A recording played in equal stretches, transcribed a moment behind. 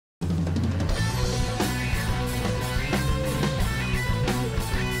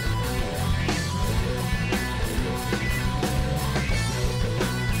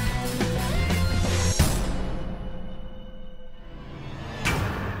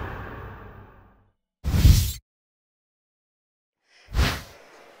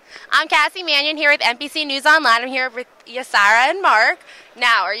I'm Cassie Manion here with NBC News Online. I'm here with Yeshaira and Mark.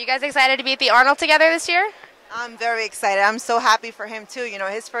 Now, are you guys excited to be at the Arnold together this year? I'm very excited. I'm so happy for him too. You know,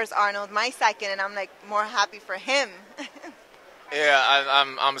 his first Arnold, my second, and I'm like more happy for him. Yeah,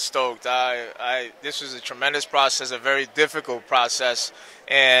 I'm stoked. This was a tremendous process, a very difficult process,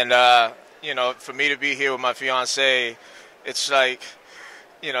 and you know, for me to be here with my fiance, it's like,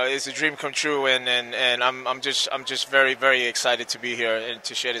 you know, it's a dream come true, and I'm just very excited to be here and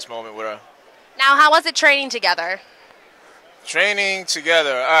to share this moment with her. Now, how was it training together? Training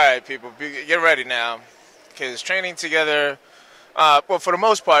together. All right, people, get ready now, because training together. Well, for the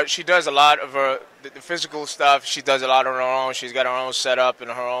most part, she does a lot of the physical stuff. She does a lot on her own. She's got her own setup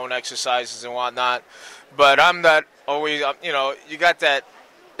and her own exercises and whatnot. But I'm not always, you know, you got that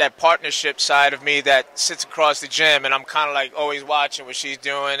partnership side of me that sits across the gym, and I'm kind of like always watching what she's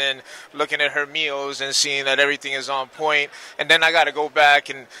doing and looking at her meals and seeing that everything is on point. And then I got to go back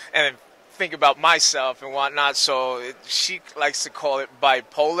and think about myself and whatnot. So she likes to call it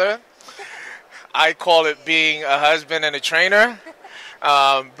bipolar. I call it being a husband and a trainer.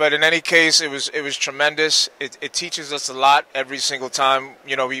 But in any case, it was tremendous. It teaches us a lot every single time,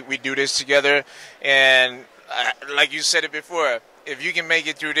 you know, we do this together. And like you said it before, if you can make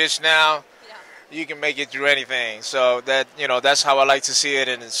it through this now, you can make it through anything. So that, you know, that's how I like to see it,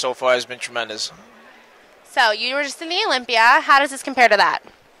 and so far it's been tremendous. So you were just in the Olympia. How does this compare to that?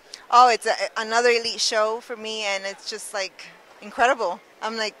 Oh, it's another elite show for me, and it's just like incredible.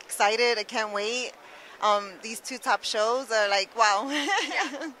 I'm like excited. I can't wait. These two top shows are like, wow.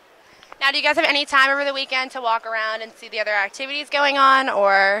 Now, do you guys have any time over the weekend to walk around and see the other activities going on,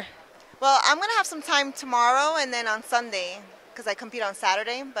 or? Well, I'm going to have some time tomorrow and then on Sunday, because I compete on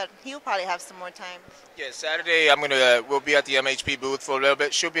Saturday, but he'll probably have some more time. Yeah, Saturday we'll be at the MHP booth for a little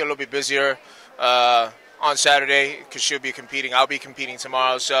bit. She'll be a little bit busier on Saturday because she'll be competing. I'll be competing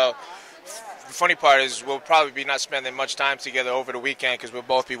tomorrow. So the funny part is we'll probably be not spending much time together over the weekend because we'll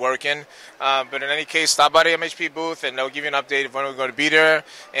both be working. But in any case, stop by the MHP booth and they'll give you an update of when we're going to be there.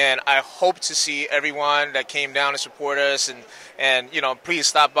 And I hope to see everyone that came down to support us. And you know, please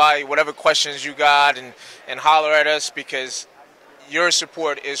stop by, whatever questions you got, and holler at us, because your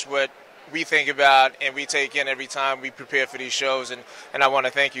support is what we think about and we take in every time we prepare for these shows. And I want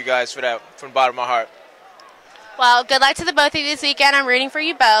to thank you guys for that from the bottom of my heart. Well, good luck to the both of you this weekend. I'm rooting for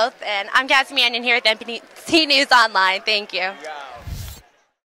you both. And I'm Cassie Manion here at NBC News Online. Thank you.